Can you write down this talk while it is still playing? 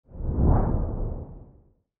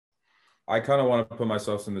I kind of want to put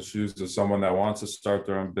myself in the shoes of someone that wants to start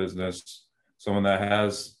their own business, someone that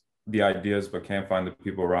has the ideas but can't find the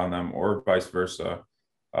people around them, or vice versa,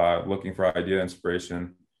 looking for idea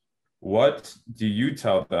inspiration. What do you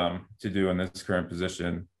tell them to do in this current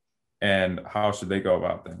position, and how should they go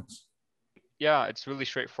about things? Yeah, it's really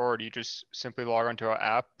straightforward. You just simply log onto our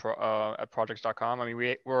app at prajix.com. I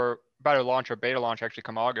mean, we're about to launch our beta launch actually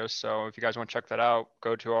come August. So if you guys want to check that out,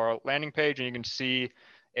 go to our landing page and you can see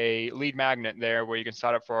a lead magnet there where you can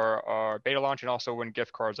sign up for our beta launch and also win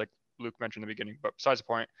gift cards like Luke mentioned in the beginning. But besides the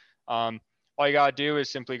point, all you gotta do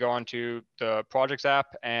is simply go onto the Prajix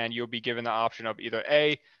app and you'll be given the option of either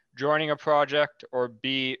A, joining a project, or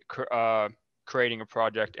B, creating a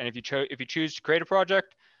project. And if you choose to create a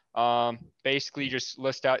project, basically just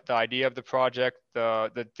list out the idea of the project,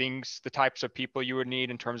 the things, the types of people you would need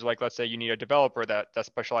in terms of, like, let's say you need a developer that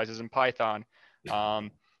specializes in Python.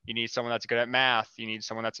 You need someone that's good at math. You need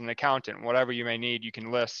someone that's an accountant. Whatever you may need, you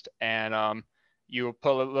can list, and you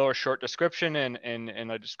put a little short description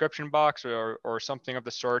in a description box or something of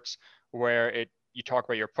the sorts where you talk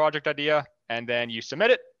about your project idea, and then you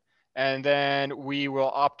submit it, and then we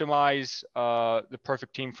will optimize the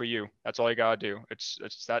perfect team for you. That's all you gotta do.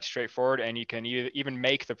 It's that straightforward, and you can even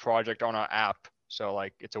make the project on our app. So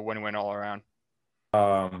like it's a win-win all around.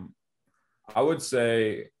 I would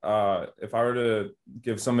say if I were to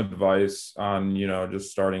give some advice on,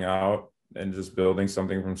 just starting out and just building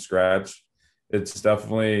something from scratch, it's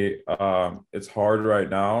definitely it's hard right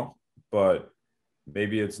now, but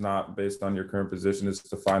maybe it's not based on your current position. It's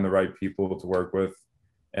to find the right people to work with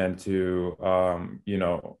and to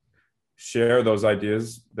share those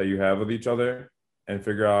ideas that you have with each other and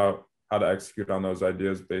figure out how to execute on those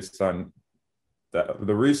ideas based on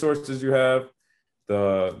the resources you have,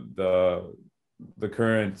 the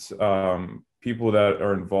current people that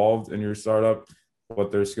are involved in your startup, what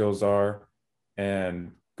their skills are,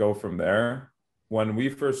 and go from there. When we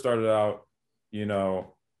first started out, we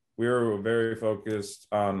were very focused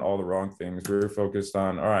on all the wrong things. We were focused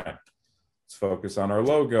on, all right, let's focus on our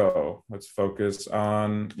logo. Let's focus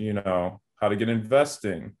on, how to get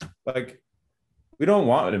investing. Like, we don't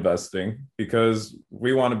want investing because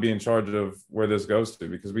we want to be in charge of where this goes to,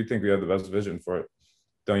 because we think we have the best vision for it.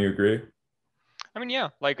 Don't you agree? I mean, yeah,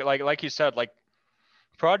 like you said, like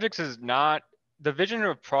Prajix is not, the vision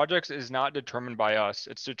of Prajix is not determined by us.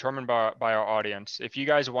 It's determined by our audience. If you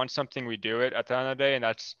guys want something, we do it at the end of the day, and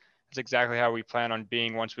that's exactly how we plan on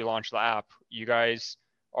being once we launch the app. You guys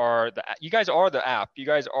are the app. You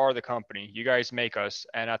guys are the company. You guys make us,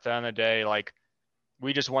 and at the end of the day, like,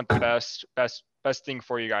 we just want the best thing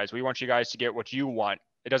for you guys. We want you guys to get what you want.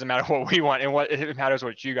 It doesn't matter what we want, and it matters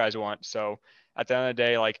what you guys want. So at the end of the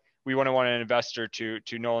day, like, we want an investor to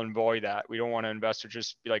null and void that. We don't want an investor to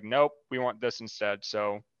just be like, nope, we want this instead.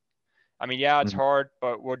 So, I mean, yeah, it's hard,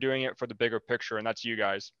 but we're doing it for the bigger picture, and that's you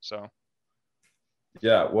guys. So,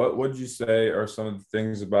 yeah, what would you say are some of the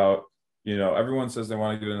things about, everyone says they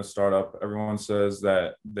want to get in a startup. Everyone says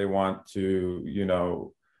that they want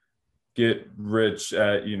to, get rich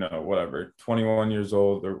at, whatever, 21 years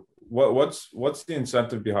old, or what's the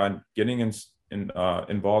incentive behind getting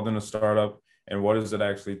involved in a startup, and what does it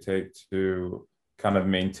actually take to kind of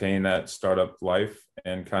maintain that startup life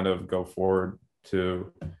and kind of go forward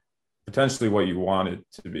to potentially what you want it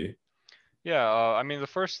to be? Yeah, I mean, the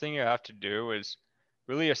first thing you have to do is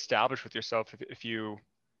really establish with yourself if you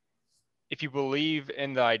believe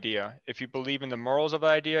in the idea, if you believe in the morals of the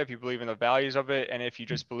idea, if you believe in the values of it, and if you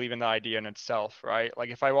just believe in the idea in itself, right? Like,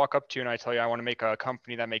 if I walk up to you and I tell you I want to make a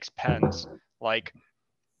company that makes pens, like,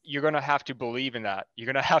 you're going to have to believe in that. You're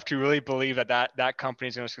going to have to really believe that company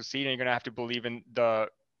is going to succeed, and you're going to have to believe in the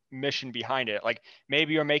mission behind it. Like,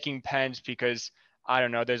 maybe you're making pens because, I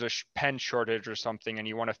don't know, there's a pen shortage or something and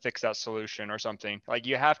you want to fix that solution or something. Like,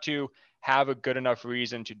 you have to have a good enough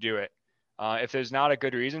reason to do it. If there's not a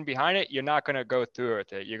good reason behind it, you're not going to go through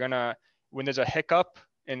with it. You're going to, when there's a hiccup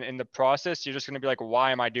in the process, you're just going to be like,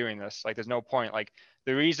 why am I doing this? Like, there's no point. Like,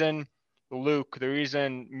 the reason Luke, the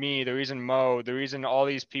reason me, the reason Mo, the reason all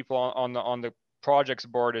these people on the projects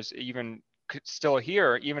board is even still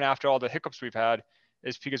here, even after all the hiccups we've had,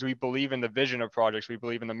 is because we believe in the vision of Prajix. We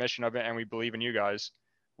believe in the mission of it, and we believe in you guys.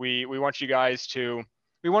 We want you guys to,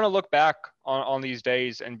 we want to look back on these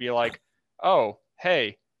days and be like, oh,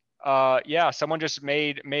 hey, yeah, someone just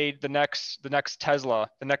made the next Tesla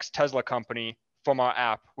company from our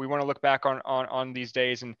app. We want to look back on these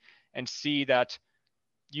days and see that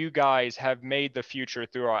you guys have made the future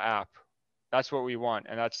through our app. That's what we want,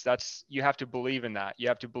 and that's you have to believe in that. You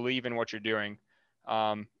have to believe in what you're doing.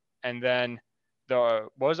 And then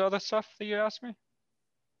what was the other stuff that you asked me?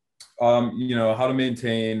 How to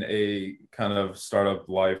maintain a kind of startup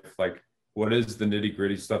life. Like, what is the nitty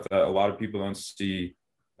gritty stuff that a lot of people don't see?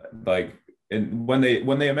 Like, and when they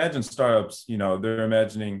imagine startups, they're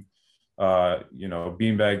imagining,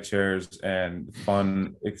 beanbag chairs and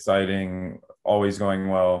fun, exciting, always going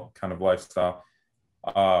well kind of lifestyle.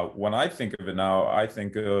 When I think of it now, I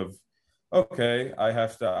think of, okay, I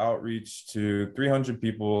have to outreach to 300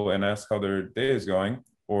 people and ask how their day is going,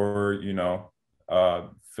 or,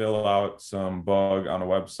 fill out some bug on a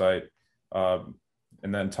website, uh,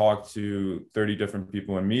 and then talk to 30 different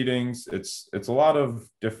people in meetings. It's a lot of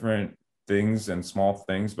different things and small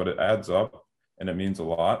things, but it adds up and it means a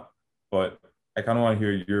lot. But I kind of want to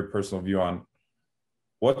hear your personal view on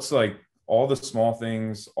what's like all the small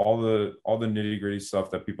things, all the nitty gritty stuff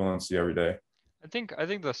that people don't see every day. I think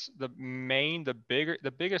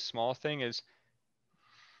the biggest small thing is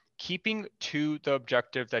keeping to the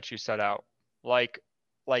objective that you set out. Like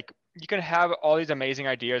like you can have all these amazing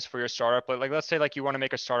ideas for your startup, but like let's say like you want to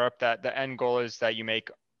make a startup that the end goal is that you make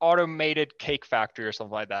automated cake factory or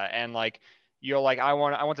something like that. And like you're like, I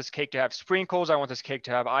want this cake to have sprinkles, I want this cake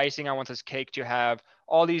to have icing, I want this cake to have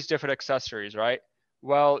all these different accessories, right?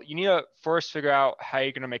 Well, you need to first figure out how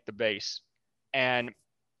you're going to make the base. And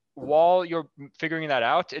while you're figuring that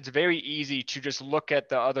out, it's very easy to just look at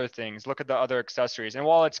the other things, look at the other accessories. And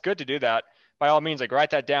while it's good to do that, by all means, like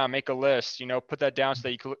write that down, make a list, put that down so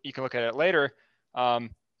that you can look at it later.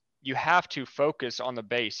 Um, you have to focus on the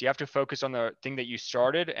base. You have to focus on the thing that you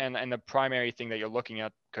started and the primary thing that you're looking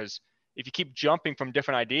at. Because if you keep jumping from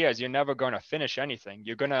different ideas, you're never going to finish anything.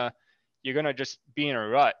 You're gonna just be in a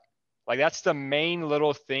rut. Like that's the main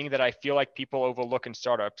little thing that I feel like people overlook in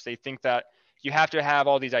startups. They think that you have to have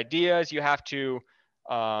all these ideas. You have to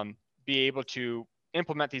be able to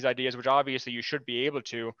implement these ideas, which obviously you should be able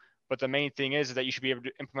to. But the main thing is that you should be able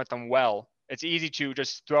to implement them well. It's easy to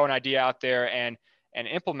just throw an idea out there and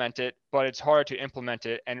implement it, but it's harder to implement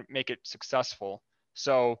it and make it successful.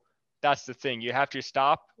 So that's the thing. You have to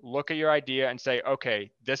stop, look at your idea, and say,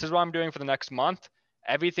 okay, this is what I'm doing for the next month.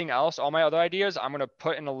 Everything else, all my other ideas, I'm going to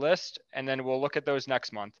put in a list, and then we'll look at those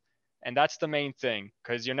next month. And that's the main thing,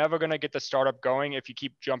 because you're never going to get the startup going if you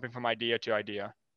keep jumping from idea to idea.